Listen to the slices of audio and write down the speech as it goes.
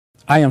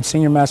I am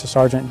Senior Master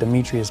Sergeant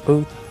Demetrius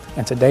Booth,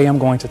 and today I'm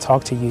going to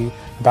talk to you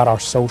about our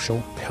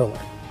social pillar.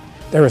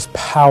 There is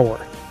power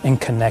in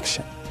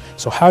connection.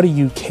 So how do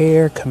you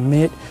care,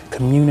 commit,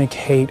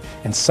 communicate,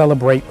 and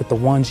celebrate with the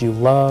ones you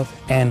love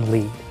and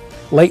lead?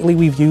 Lately,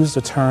 we've used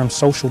the term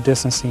social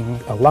distancing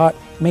a lot.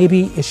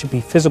 Maybe it should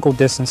be physical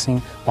distancing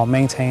while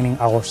maintaining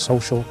our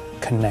social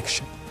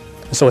connection.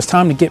 And so it's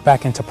time to get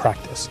back into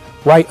practice.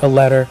 Write a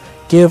letter,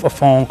 give a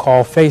phone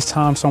call,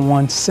 FaceTime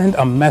someone, send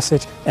a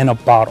message in a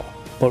bottle,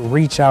 but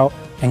reach out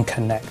and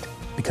connect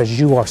because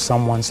you are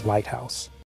someone's lighthouse.